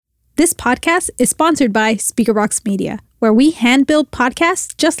This podcast is sponsored by Speakerbox Media, where we hand-build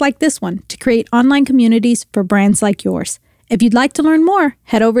podcasts just like this one to create online communities for brands like yours. If you'd like to learn more,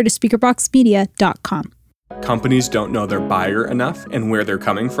 head over to speakerboxmedia.com. Companies don't know their buyer enough and where they're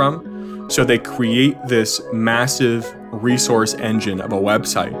coming from, so they create this massive resource engine of a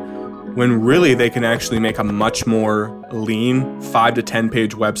website when really they can actually make a much more lean 5 to 10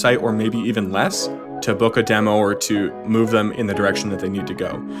 page website, or maybe even less, to book a demo or to move them in the direction that they need to go.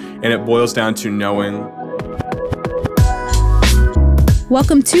 And it boils down to knowing.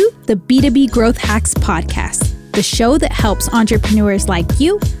 Welcome to the B2B Growth Hacks Podcast, the show that helps entrepreneurs like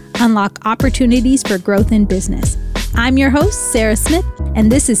you unlock opportunities for growth in business. I'm your host, Sarah Smith,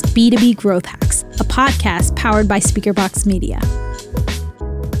 and this is B2B Growth Hacks, a podcast powered by Speakerbox Media.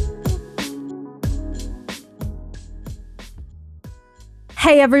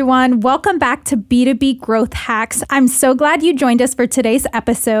 Hey everyone, welcome back to B2B Growth Hacks. I'm so glad you joined us for today's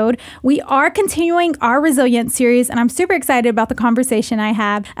episode. We are continuing our Resilience series, and I'm super excited about the conversation I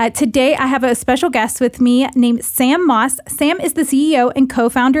have. Today, I have a special guest with me named Sam Moss. Sam is the CEO and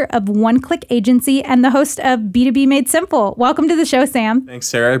co-founder of One Click Agency and the host of B2B Made Simple. Welcome to the show, Sam. Thanks,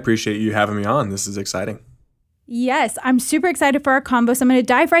 Sarah. I appreciate you having me on. This is exciting. Yes, I'm super excited for our combo. So I'm going to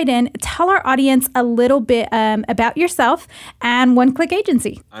dive right in. Tell our audience a little bit about yourself and One Click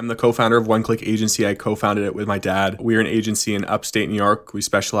Agency. I'm the co-founder of One Click Agency. I co-founded it with my dad. We're an agency in upstate New York. We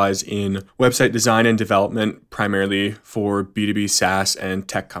specialize in website design and development, primarily for B2B SaaS and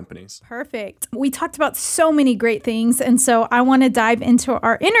tech companies. Perfect. We talked about so many great things. And so I want to dive into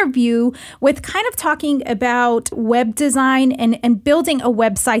our interview with kind of talking about web design and building a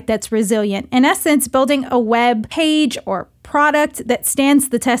website that's resilient. In essence, building a web page or product that stands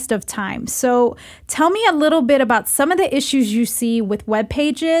the test of time. So tell me a little bit about some of the issues you see with web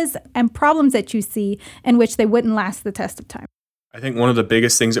pages and problems that you see in which they wouldn't last the test of time. I think one of the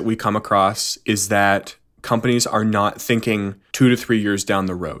biggest things that we come across is that companies are not thinking 2 to 3 years down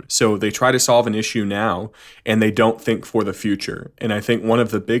the road. So they try to solve an issue now and they don't think for the future. And I think one of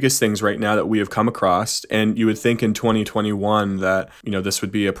the biggest things right now that we have come across, and you would think in 2021 that, this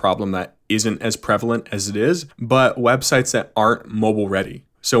would be a problem that isn't as prevalent as it is, but websites that aren't mobile ready.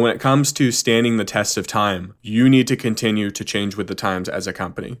 So when it comes to standing the test of time, you need to continue to change with the times as a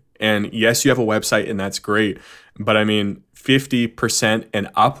company. And yes, you have a website and that's great, but 50% and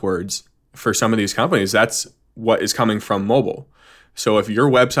upwards for some of these companies, that's what is coming from mobile. So if your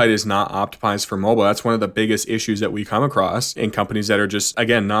website is not optimized for mobile, that's one of the biggest issues that we come across in companies that are just,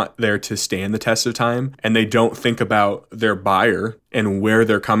 again, not there to stand the test of time, and they don't think about their buyer and where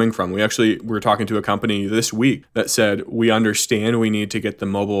they're coming from. We were talking to a company this week that said, we understand we need to get the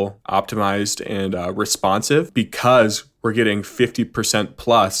mobile optimized and responsive because we're getting 50%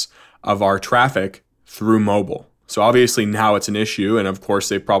 plus of our traffic through mobile. So obviously now it's an issue, and of course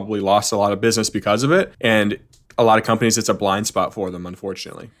they've probably lost a lot of business because of it, and a lot of companies, it's a blind spot for them,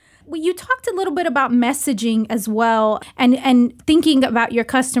 unfortunately. Well, you talked a little bit about messaging as well and thinking about your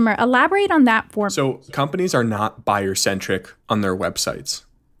customer. Elaborate on that for me. So companies are not buyer-centric on their websites.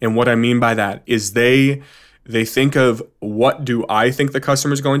 And what I mean by that is they think of, what do I think the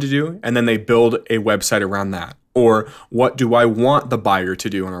customer is going to do? And then they build a website around that. Or what do I want the buyer to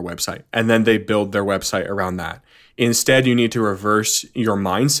do on our website? And then they build their website around that. Instead, you need to reverse your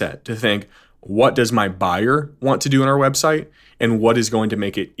mindset to think, what does my buyer want to do on our website? And what is going to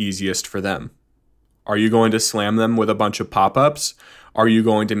make it easiest for them? Are you going to slam them with a bunch of pop-ups? Are you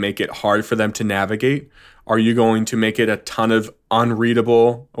going to make it hard for them to navigate? Are you going to make it a ton of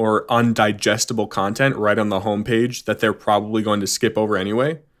unreadable or undigestible content right on the homepage that they're probably going to skip over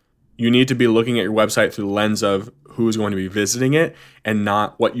anyway? You need to be looking at your website through the lens of who's going to be visiting it and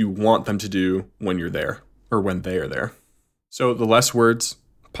not what you want them to do when you're there or when they are there. So the less words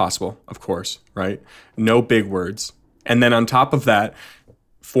possible, of course, right? No big words. And then on top of that,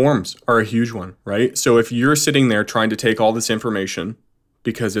 forms are a huge one, right? So if you're sitting there trying to take all this information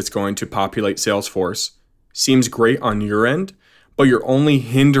because it's going to populate Salesforce, seems great on your end, but you're only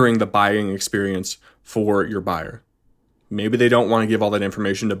hindering the buying experience for your buyer. Maybe they don't want to give all that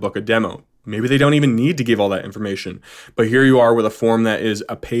information to book a demo. Maybe they don't even need to give all that information. But here you are with a form that is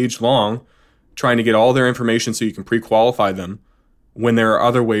a page long, trying to get all their information so you can pre-qualify them, when there are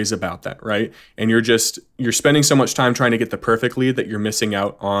other ways about that, right? And you're spending so much time trying to get the perfect lead that you're missing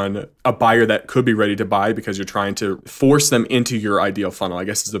out on a buyer that could be ready to buy because you're trying to force them into your ideal funnel, I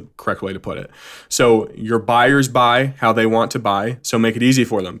guess is the correct way to put it. So your buyers buy how they want to buy, so make it easy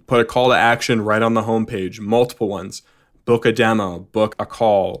for them. Put a call to action right on the homepage, multiple ones. Book a demo, book a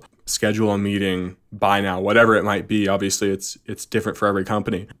call, schedule a meeting, buy now, whatever it might be. Obviously, it's different for every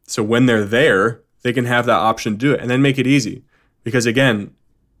company. So when they're there, they can have that option to do it and then make it easy. Because again,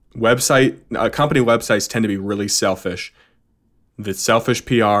 Company websites tend to be really selfish. The selfish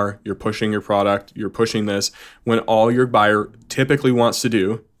PR, you're pushing your product, you're pushing this, when all your buyer typically wants to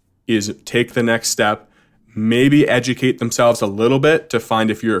do is take the next step, maybe educate themselves a little bit to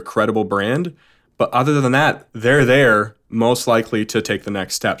find if you're a credible brand. But other than that, they're there most likely to take the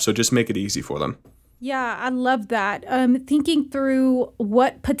next step. So just make it easy for them. Yeah, I love that. Thinking through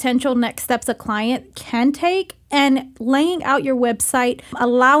what potential next steps a client can take and laying out your website,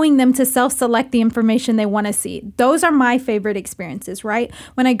 allowing them to self-select the information they want to see. Those are my favorite experiences, right?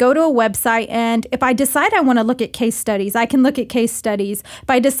 When I go to a website and if I decide I want to look at case studies, I can look at case studies. If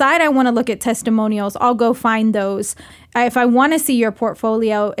I decide I want to look at testimonials, I'll go find those. If I want to see your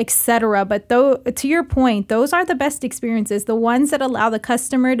portfolio, etc. But to your point, those are the best experiences, the ones that allow the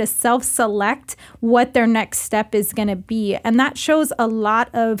customer to self-select what their next step is going to be. And that shows a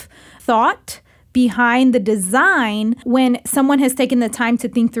lot of thought behind the design when someone has taken the time to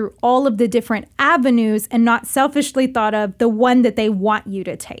think through all of the different avenues and not selfishly thought of the one that they want you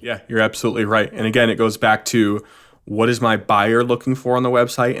to take. Yeah, you're absolutely right. And again, it goes back to what is my buyer looking for on the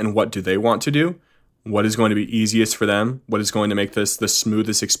website and what do they want to do? What is going to be easiest for them? What is going to make this the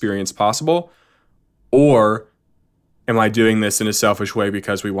smoothest experience possible? Or am I doing this in a selfish way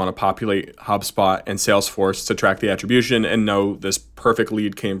because we want to populate HubSpot and Salesforce to track the attribution and know this perfect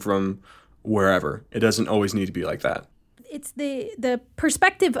lead came from wherever? It doesn't always need to be like that. It's the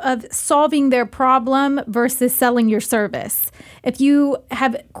perspective of solving their problem versus selling your service. If you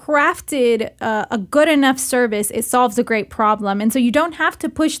have crafted a good enough service, it solves a great problem. And so you don't have to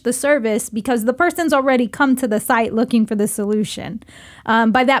push the service because the person's already come to the site looking for the solution.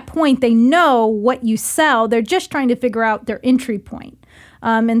 By that point, they know what you sell. They're just trying to figure out their entry point.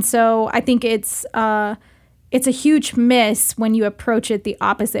 And so I think it's a huge miss when you approach it the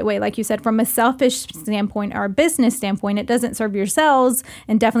opposite way. Like you said, from a selfish standpoint or a business standpoint, it doesn't serve your sales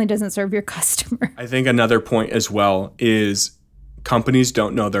and definitely doesn't serve your customer. I think another point as well is companies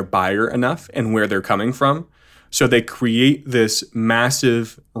don't know their buyer enough and where they're coming from. So they create this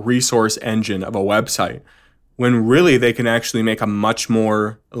massive resource engine of a website when really they can actually make a much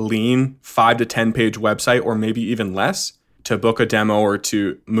more lean 5 to 10 page website or maybe even less to book a demo or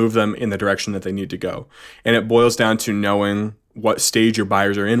to move them in the direction that they need to go. And it boils down to knowing what stage your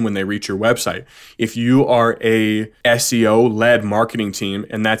buyers are in when they reach your website. If you are a SEO-led marketing team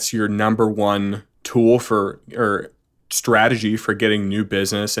and that's your number one tool for or strategy for getting new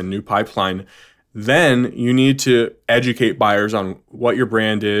business and new pipeline, then you need to educate buyers on what your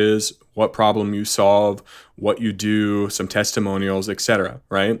brand is, what problem you solve, what you do, some testimonials, etc.,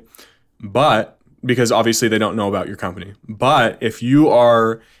 right? But because obviously they don't know about your company. But if you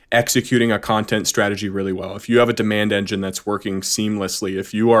are executing a content strategy really well, if you have a demand engine that's working seamlessly,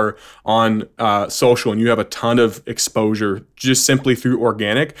 if you are on social and you have a ton of exposure just simply through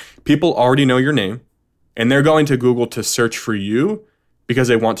organic, people already know your name and they're going to Google to search for you because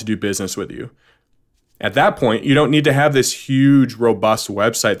they want to do business with you. At that point, you don't need to have this huge, robust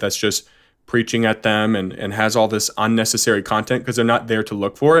website that's just preaching at them and has all this unnecessary content because they're not there to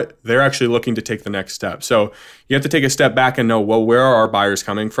look for it. They're actually looking to take the next step. So you have to take a step back and know, well, where are our buyers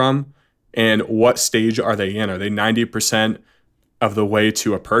coming from and what stage are they in? Are they 90% of the way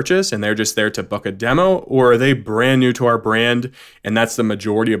to a purchase and they're just there to book a demo? Or are they brand new to our brand and that's the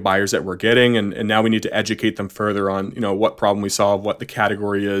majority of buyers that we're getting? And now we need to educate them further on, what problem we solve, what the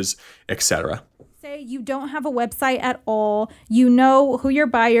category is, etc. Say you don't have a website at all, you know who your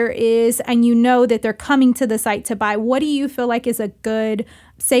buyer is, and you know that they're coming to the site to buy. What do you feel like is a good,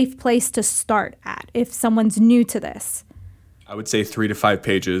 safe place to start at if someone's new to this? I would say 3 to 5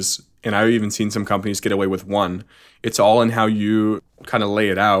 pages. And I've even seen some companies get away with 1. It's all in how you kind of lay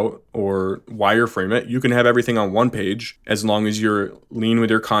it out or wireframe it. You can have everything on 1 page as long as you're lean with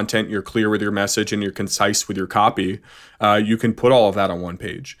your content, you're clear with your message, and you're concise with your copy. You can put all of that on 1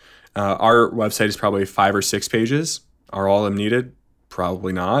 page. Our website is probably 5 or 6 pages. Are all of them needed?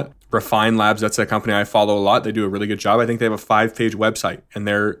 Probably not. Refine Labs, that's a company I follow a lot. They do a really good job. I think they have a 5-page website and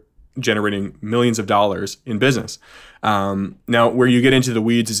they're generating millions of dollars in business. Now, where you get into the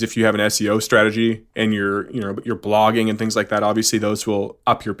weeds is if you have an SEO strategy and you're blogging and things like that. Obviously, those will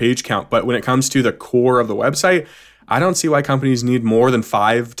up your page count. But when it comes to the core of the website, I don't see why companies need more than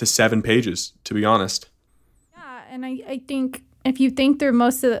 5 to 7 pages, to be honest. Yeah, and I think if you think through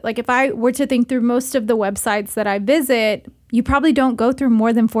most of if I were to think through most of the websites that I visit, you probably don't go through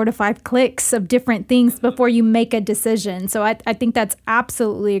more than 4 to 5 clicks of different things before you make a decision. So I think that's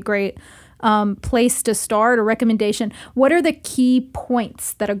absolutely a great place to start, a recommendation. What are the key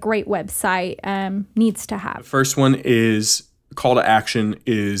points that a great website needs to have? The first one is call to action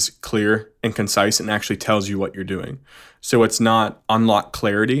is clear and concise and actually tells you what you're doing. So it's not unlock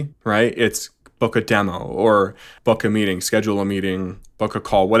clarity, right? It's book a demo or book a meeting, schedule a meeting, book a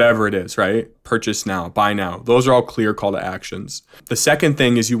call, whatever it is, right? Purchase now, buy now. Those are all clear call to actions. The second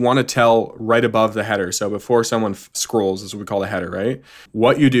thing is you want to tell right above the header. So before someone scrolls, is what we call the header, right?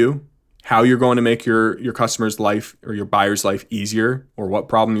 What you do, how you're going to make your customer's life or your buyer's life easier, or what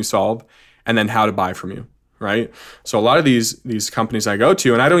problem you solve, and then how to buy from you, right? So a lot of these companies I go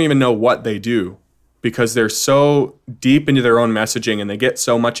to, and I don't even know what they do, because they're so deep into their own messaging and they get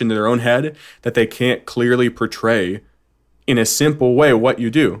so much into their own head that they can't clearly portray in a simple way what you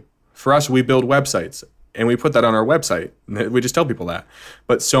do. For us, we build websites and we put that on our website. We just tell people that.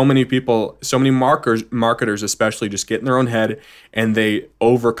 But so many people, so many marketers especially, just get in their own head and they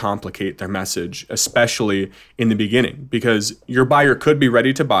overcomplicate their message, especially in the beginning, because your buyer could be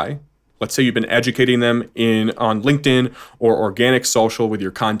ready to buy. Let's say you've been educating them on LinkedIn or organic social with your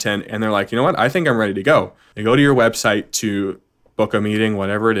content, and they're like, you know what, I think I'm ready to go. They go to your website to book a meeting,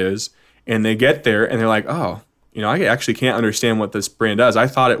 whatever it is, and they get there and they're like, oh, I actually can't understand what this brand does. I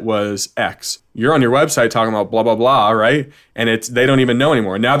thought it was X. You're on your website talking about blah, blah, blah, right? And they don't even know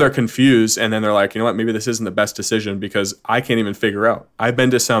anymore. Now they're confused, and then they're like, you know what, maybe this isn't the best decision because I can't even figure out. I've been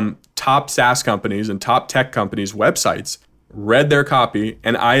to some top SaaS companies and top tech companies' websites, read their copy,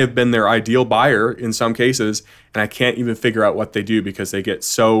 and I have been their ideal buyer in some cases, and I can't even figure out what they do because they get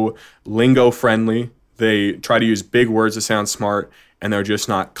so lingo friendly. They try to use big words to sound smart, and they're just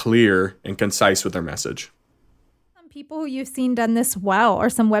not clear and concise with their message. Some people who you've seen done this well, or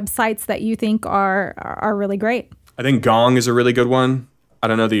some websites that you think are really great? I think Gong is a really good one. I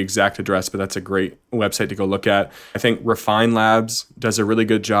don't know the exact address, but that's a great website to go look at. I think Refine Labs does a really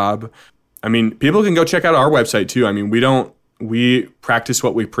good job. I mean, people can go check out our website too. I mean, we practice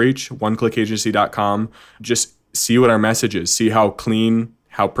what we preach, oneclickagency.com. Just see what our message is, see how clean,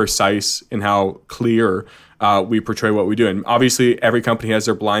 how precise, and how clear we portray what we do. And obviously, every company has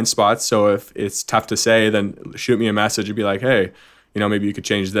their blind spots. So if it's tough to say, then shoot me a message and be like, hey, maybe you could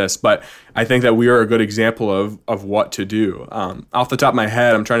change this. But I think that we are a good example of what to do. Off the top of my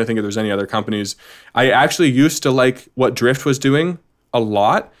head, I'm trying to think if there's any other companies. I actually used to like what Drift was doing a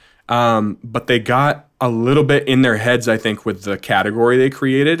lot, but they got a little bit in their heads, I think, with the category they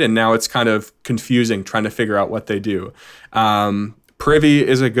created, and now it's kind of confusing trying to figure out what they do. Privy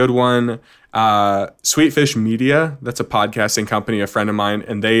is a good one. Sweetfish Media, that's a podcasting company, a friend of mine,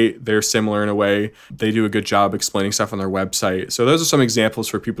 and they're similar in a way. They do a good job explaining stuff on their website. So those are some examples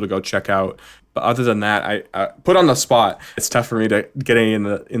for people to go check out. But other than that, I put on the spot. It's tough for me to get any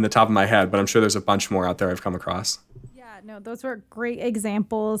in the top of my head, but I'm sure there's a bunch more out there I've come across. No, those were great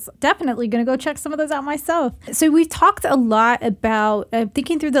examples. Definitely going to go check some of those out myself. So we talked a lot about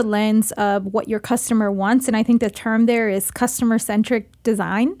thinking through the lens of what your customer wants. And I think the term there is customer-centric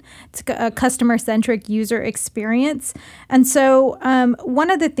design. It's a customer-centric user experience. And so one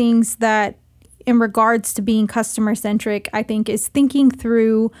of the things that in regards to being customer-centric, I think, is thinking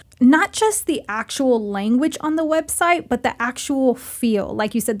through not just the actual language on the website, but the actual feel,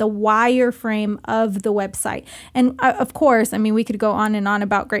 like you said, the wireframe of the website. And of course, I mean, we could go on and on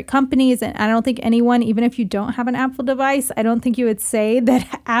about great companies, and I don't think anyone, even if you don't have an Apple device, I don't think you would say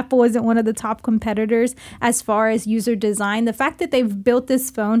that Apple isn't one of the top competitors as far as user design. The fact that they've built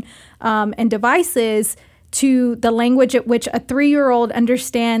this phone and devices to the language at which a 3-year-old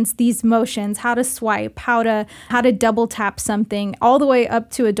understands these motions, how to swipe, how to double tap something, all the way up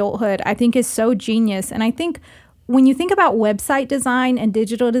to adulthood, I think is so genius. And I think when you think about website design and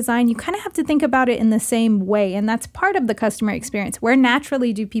digital design, you kind of have to think about it in the same way. And that's part of the customer experience. Where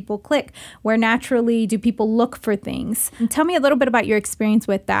naturally do people click? Where naturally do people look for things? And tell me a little bit about your experience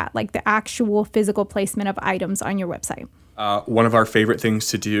with that, like the actual physical placement of items on your website. One of our favorite things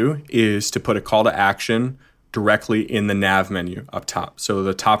to do is to put a call to action directly in the nav menu up top, so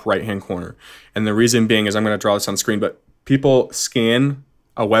the top right-hand corner. And the reason being is, I'm going to draw this on screen, but people scan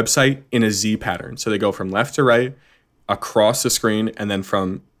a website in a Z pattern. So they go from left to right, across the screen, and then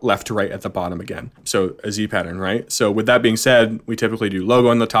from left to right at the bottom again. So a Z pattern, right? So with that being said, we typically do logo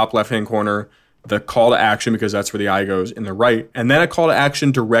in the top left-hand corner, the call to action, because that's where the eye goes, in the right, and then a call to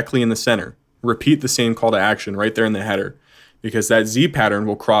action directly in the center. Repeat the same call to action right there in the header, because that Z pattern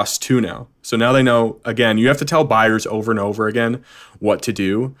will cross 2 now. So now they know, again, you have to tell buyers over and over again what to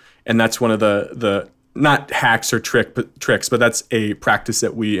do. And that's one of the not hacks or tricks, but that's a practice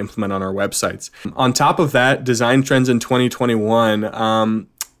that we implement on our websites. On top of that, design trends in 2021,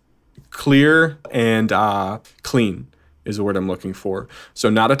 clear and clean is the word I'm looking for.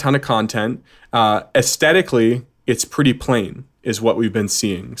 So not a ton of content. Aesthetically, it's pretty plain is what we've been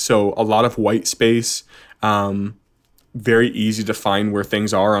seeing. So a lot of white space, very easy to find where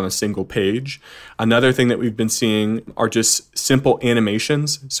things are on a single page. Another thing that we've been seeing are just simple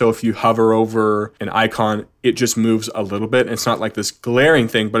animations. So if you hover over an icon, it just moves a little bit. It's not like this glaring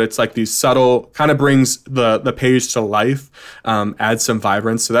thing, but it's like these subtle, kind of brings the page to life, adds some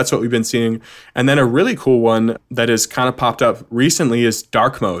vibrance. So that's what we've been seeing. And then a really cool one that has kind of popped up recently is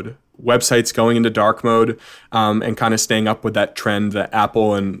dark mode. Websites going into dark mode and kind of staying up with that trend that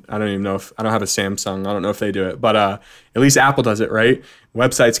Apple, and I don't have a Samsung. I don't know if they do it, but at least Apple does it, right?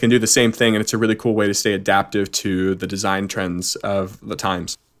 Websites can do the same thing, and it's a really cool way to stay adaptive to the design trends of the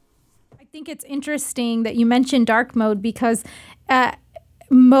times. I think it's interesting that you mentioned dark mode because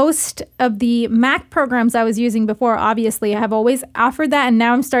most of the Mac programs I was using before, obviously, have always offered that. And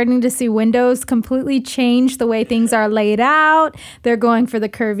now I'm starting to see Windows completely change the way things are laid out. They're going for the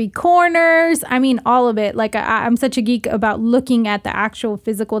curvy corners. I mean, all of it. Like, I'm such a geek about looking at the actual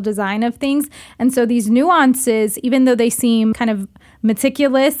physical design of things. And so these nuances, even though they seem kind of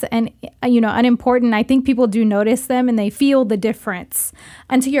meticulous and unimportant, I think people do notice them and they feel the difference.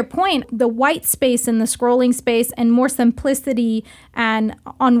 And to your point, the white space and the scrolling space and more simplicity and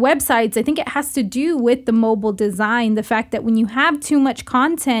on websites, I think it has to do with the mobile design. The fact that when you have too much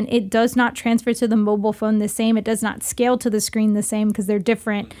content, it does not transfer to the mobile phone the same. It does not scale to the screen the same because they're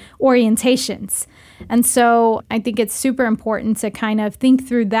different orientations. And so I think it's super important to kind of think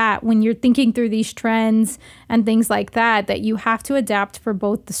through that when you're thinking through these trends and things like that you have to adapt for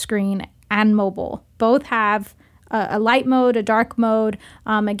both the screen and mobile. Both have a light mode, a dark mode.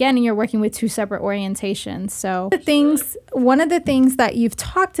 Again, and you're working with two separate orientations. So one of the things that you've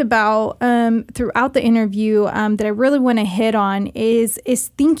talked about throughout the interview that I really want to hit on is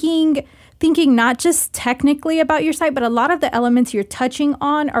thinking not just technically about your site, but a lot of the elements you're touching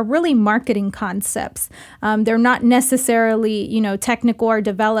on are really marketing concepts. They're not necessarily, technical or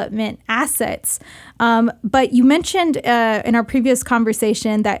development assets. But you mentioned in our previous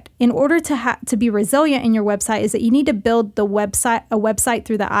conversation that in order to be resilient in your website is that you need to build a website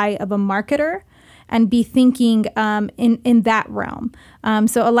through the eye of a marketer and be thinking in that realm.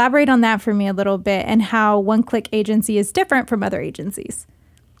 So elaborate on that for me a little bit and how One Click Agency is different from other agencies.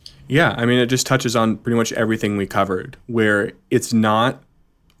 Yeah, I mean, it just touches on pretty much everything we covered, where it's not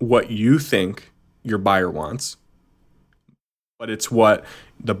what you think your buyer wants, but it's what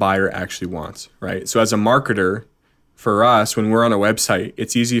the buyer actually wants, right? So as a marketer, for us, when we're on a website,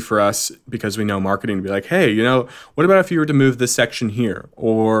 it's easy for us because we know marketing to be like, hey, what about if you were to move this section here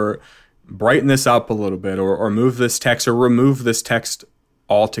or brighten this up a little bit or move this text or remove this text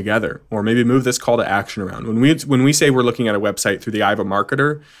altogether, or maybe move this call to action around. When we say we're looking at a website through the eye of a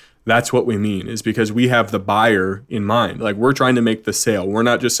marketer, that's what we mean, is because we have the buyer in mind. Like, we're trying to make the sale. We're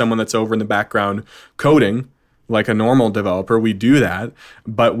not just someone that's over in the background coding like a normal developer. We do that,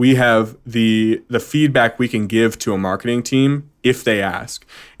 but we have the feedback we can give to a marketing team if they ask.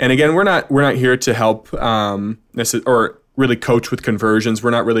 And again, we're not here to help or really coach with conversions.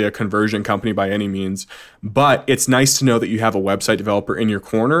 We're not really a conversion company by any means, but it's nice to know that you have a website developer in your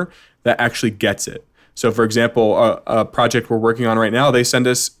corner that actually gets it. So for example, a project we're working on right now, they send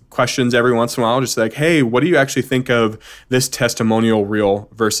us questions every once in a while, just like, hey, what do you actually think of this testimonial reel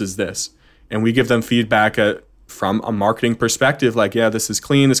versus this? And we give them feedback from a marketing perspective, like, yeah, this is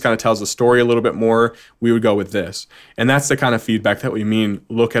clean. This kind of tells the story a little bit more. We would go with this. And that's the kind of feedback that we mean,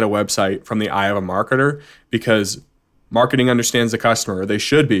 look at a website from the eye of a marketer, because marketing understands the customer, or they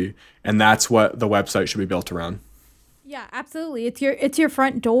should be, and that's what the website should be built around. Yeah, absolutely. It's your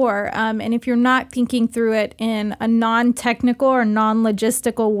front door. And if you're not thinking through it in a non-technical or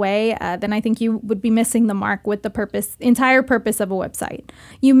non-logistical way, then I think you would be missing the mark with the entire purpose of a website.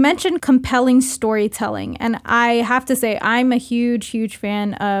 You mentioned compelling storytelling. And I have to say, I'm a huge, huge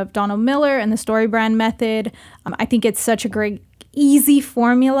fan of Donald Miller and the StoryBrand method. I think it's such a great easy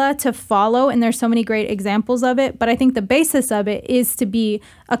formula to follow, and there's so many great examples of it, but I think the basis of it is to be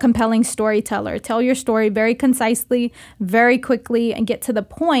a compelling storyteller. Tell your story very concisely, very quickly, and get to the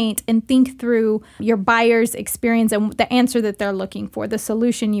point and think through your buyer's experience and the answer that they're looking for, the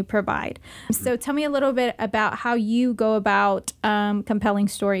solution you provide. So tell me a little bit about how you go about compelling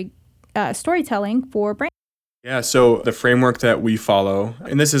storytelling for brands. Yeah, so the framework that we follow,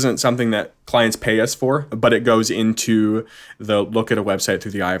 and this isn't something that clients pay us for, but it goes into the look at a website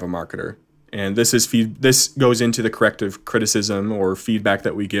through the eye of a marketer. And this goes into the corrective criticism or feedback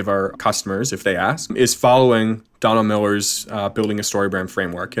that we give our customers if they ask, is following Donald Miller's Building a StoryBrand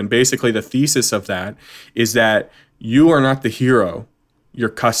framework. And basically the thesis of that is that you are not the hero. Your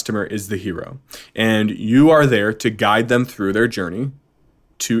customer is the hero. And you are there to guide them through their journey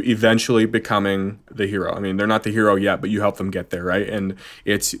to eventually becoming the hero. I mean, they're not the hero yet, but you help them get there, right? And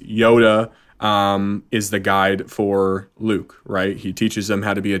it's Yoda is the guide for Luke, right? He teaches them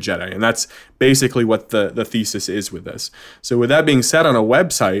how to be a Jedi. And that's basically what the thesis is with this. So with that being said, on a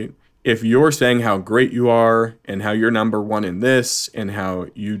website, if you're saying how great you are and how you're number one in this and how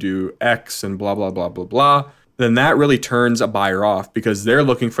you do X and blah, blah, blah, blah, blah, then that really turns a buyer off because they're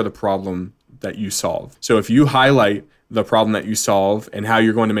looking for the problem that you solve. So if you highlight the problem that you solve and how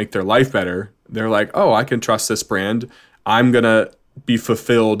you're going to make their life better, they're like, oh, I can trust this brand. I'm going to be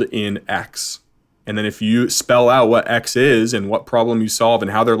fulfilled in X. And then if you spell out what X is and what problem you solve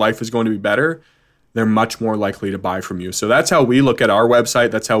and how their life is going to be better, they're much more likely to buy from you. So that's how we look at our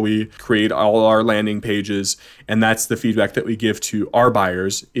website. That's how we create all our landing pages. And that's the feedback that we give to our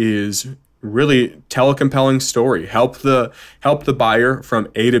buyers is really tell a compelling story, help the buyer from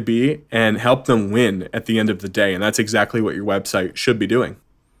A to B and help them win at the end of the day. And that's exactly what your website should be doing.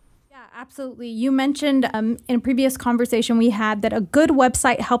 Absolutely. You mentioned in a previous conversation we had that a good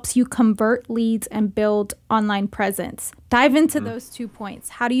website helps you convert leads and build online presence. Dive into those 2 points.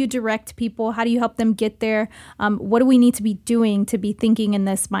 How do you direct people? How do you help them get there? What do we need to be doing to be thinking in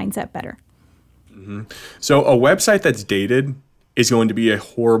this mindset better? So a website that's dated is going to be a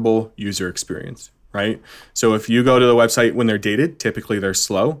horrible user experience, right? So if you go to the website when they're dated, typically they're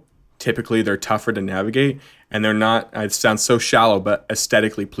slow. Typically they're tougher to navigate and they're not, it sounds so shallow, but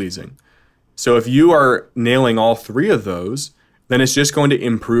aesthetically pleasing. So if you are nailing all three of those, then it's just going to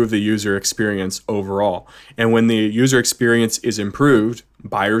improve the user experience overall. And when the user experience is improved,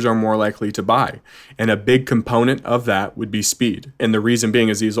 buyers are more likely to buy. And a big component of that would be speed. And the reason being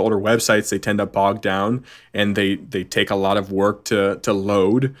is these older websites, they tend to bog down and they take a lot of work to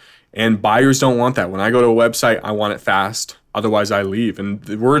load. And buyers don't want that. When I go to a website, I want it fast. Otherwise, I leave. And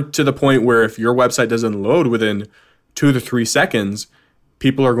we're to the point where if your website doesn't load within 2 to 3 seconds,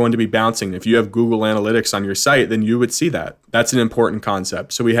 people are going to be bouncing. If you have Google Analytics on your site, then you would see that. That's an important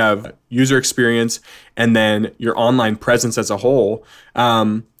concept. So we have user experience and then your online presence as a whole.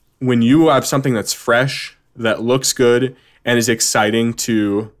 When you have something that's fresh, that looks good, and is exciting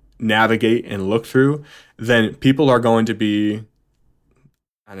to navigate and look through, then people are going to be,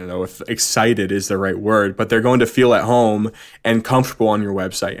 I don't know if excited is the right word, but they're going to feel at home and comfortable on your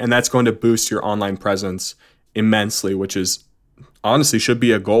website. And that's going to boost your online presence immensely, which is honestly should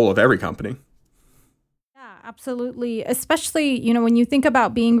be a goal of every company. Yeah, absolutely. Especially, when you think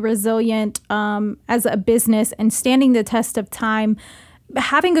about being resilient as a business and standing the test of time,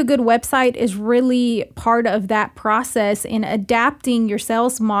 having a good website is really part of that process in adapting your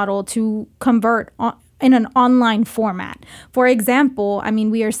sales model to convert in an online format. For example,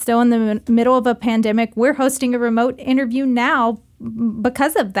 we are still in the middle of a pandemic. We're hosting a remote interview now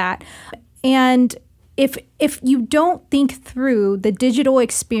because of that. And if you don't think through the digital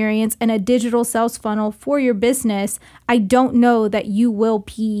experience and a digital sales funnel for your business, I don't know that you will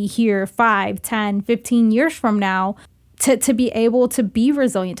be here 5, 10, 15 years from now to be able to be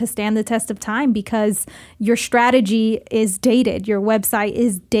resilient, to stand the test of time because your strategy is dated, your website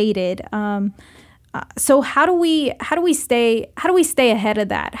is dated. So how do we stay ahead of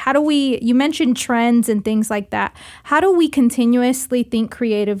that? You mentioned trends and things like that. How do we continuously think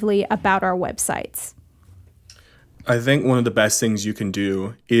creatively about our websites? I think one of the best things you can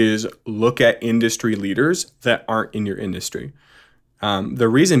do is look at industry leaders that aren't in your industry. The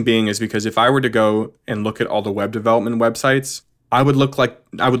reason being is because if I were to go and look at all the web development websites, I would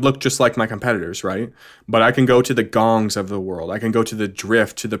look just like my competitors, right? But I can go to the Gongs of the world. I can go to the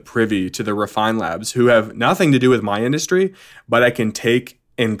Drift, to the Privy, to the Refine Labs, who have nothing to do with my industry, but I can take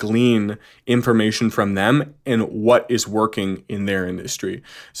and glean information from them and what is working in their industry.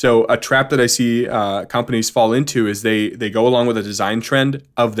 So a trap that I see companies fall into is they go along with a design trend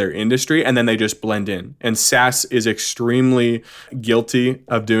of their industry and then they just blend in. And SaaS is extremely guilty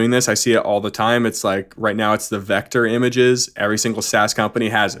of doing this. I see it all the time. It's like right now it's the vector images. Every single SaaS company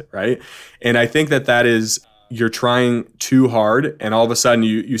has it, right? And I think that is you're trying too hard and all of a sudden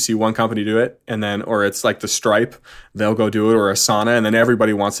you see one company do it and then, or it's like the Stripe, they'll go do it, or Asana, and then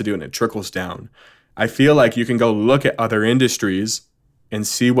everybody wants to do it and it trickles down. I feel like you can go look at other industries and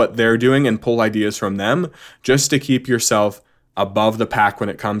see what they're doing and pull ideas from them just to keep yourself above the pack when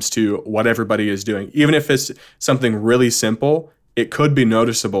it comes to what everybody is doing. Even if it's something really simple, it could be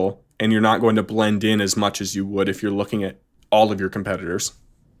noticeable and you're not going to blend in as much as you would if you're looking at all of your competitors.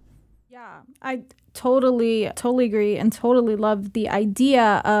 Yeah, I Totally agree and totally love the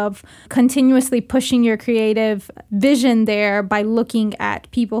idea of continuously pushing your creative vision there by looking at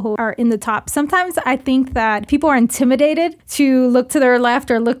people who are in the top. Sometimes I think that people are intimidated to look to their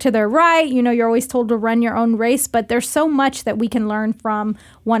left or look to their right. You know, you're always told to run your own race, but there's so much that we can learn from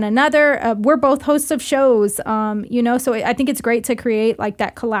one another. We're both hosts of shows, so I think it's great to create like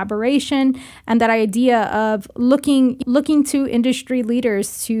that collaboration and that idea of looking to industry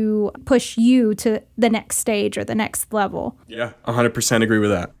leaders to push you to the next stage or the next level. Yeah, 100% agree with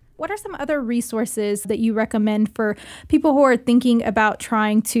that. What are some other resources that you recommend for people who are thinking about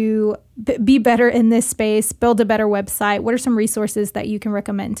trying to be better in this space, build a better website? What are some resources that you can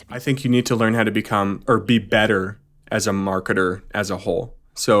recommend? I think you need to learn how to become or be better as a marketer as a whole.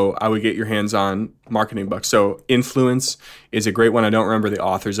 So I would get your hands on marketing books. So Influence is a great one. I don't remember the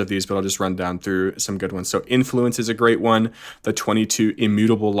authors of these, but I'll just run down through some good ones. So Influence is a great one. The 22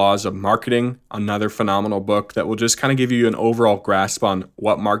 Immutable Laws of Marketing, another phenomenal book that will just kind of give you an overall grasp on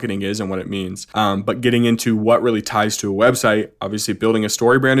what marketing is and what it means. But getting into what really ties to a website, obviously building a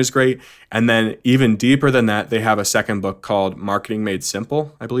story brand is great. And then even deeper than that, they have a second book called Marketing Made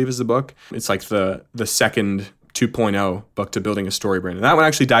Simple, I believe is the book. It's like the second 2.0 book to building a story brand. And that one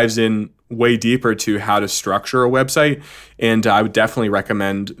actually dives in way deeper to how to structure a website. And I would definitely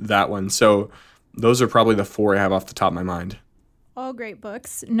recommend that one. So those are probably the four I have off the top of my mind. All great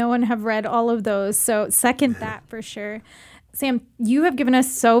books. No one have read all of those. So second that for sure. Sam, you have given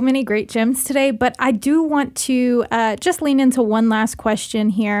us so many great gems today, but I do want to just lean into one last question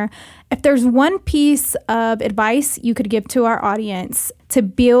here. If there's one piece of advice you could give to our audience to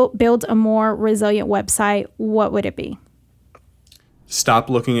build a more resilient website, what would it be? Stop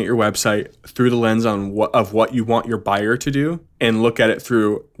looking at your website through the lens of what you want your buyer to do, and look at it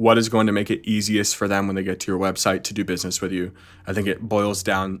through what is going to make it easiest for them when they get to your website to do business with you. I think it boils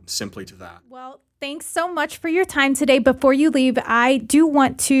down simply to that. Well, thanks so much for your time today. Before you leave, I do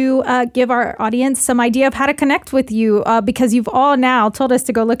want to give our audience some idea of how to connect with you because you've all now told us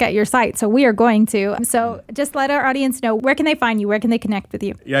to go look at your site. So we are going to. So just let our audience know, where can they find you? Where can they connect with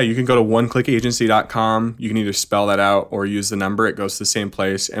you? Yeah, you can go to oneclickagency.com. You can either spell that out or use the number. It goes to the same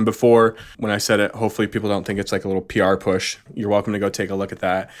place. And before, when I said it, hopefully people don't think it's like a little PR push. You're welcome to go take a look at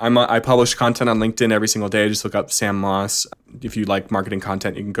that. I publish content on LinkedIn every single day. Just look up Sam Moss. If you like marketing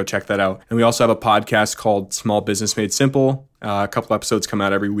content, you can go check that out. And we also have a podcast called Small Business Made Simple. A couple episodes come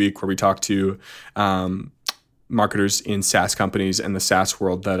out every week where we talk to marketers in SaaS companies and the SaaS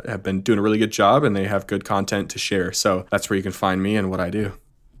world that have been doing a really good job, and they have good content to share. So that's where you can find me and what I do.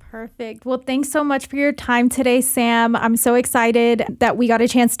 Perfect. Well, thanks so much for your time today, Sam. I'm so excited that we got a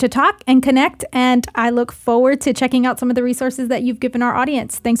chance to talk and connect, and I look forward to checking out some of the resources that you've given our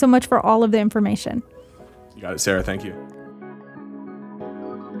audience. Thanks so much for all of the information. You got it, Sarah. Thank you.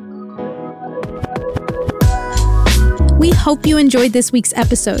 We hope you enjoyed this week's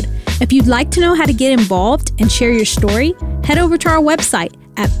episode. If you'd like to know how to get involved and share your story, head over to our website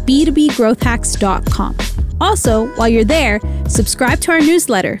at b2bgrowthhacks.com. Also, while you're there, subscribe to our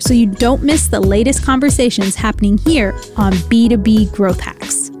newsletter so you don't miss the latest conversations happening here on B2B Growth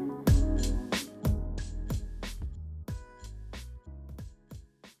Hacks.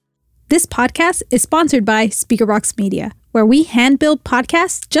 This podcast is sponsored by SpeakerBox Media, where we hand build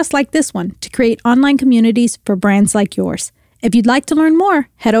podcasts just like this one to create online communities for brands like yours. If you'd like to learn more,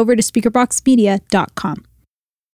 head over to speakerboxmedia.com.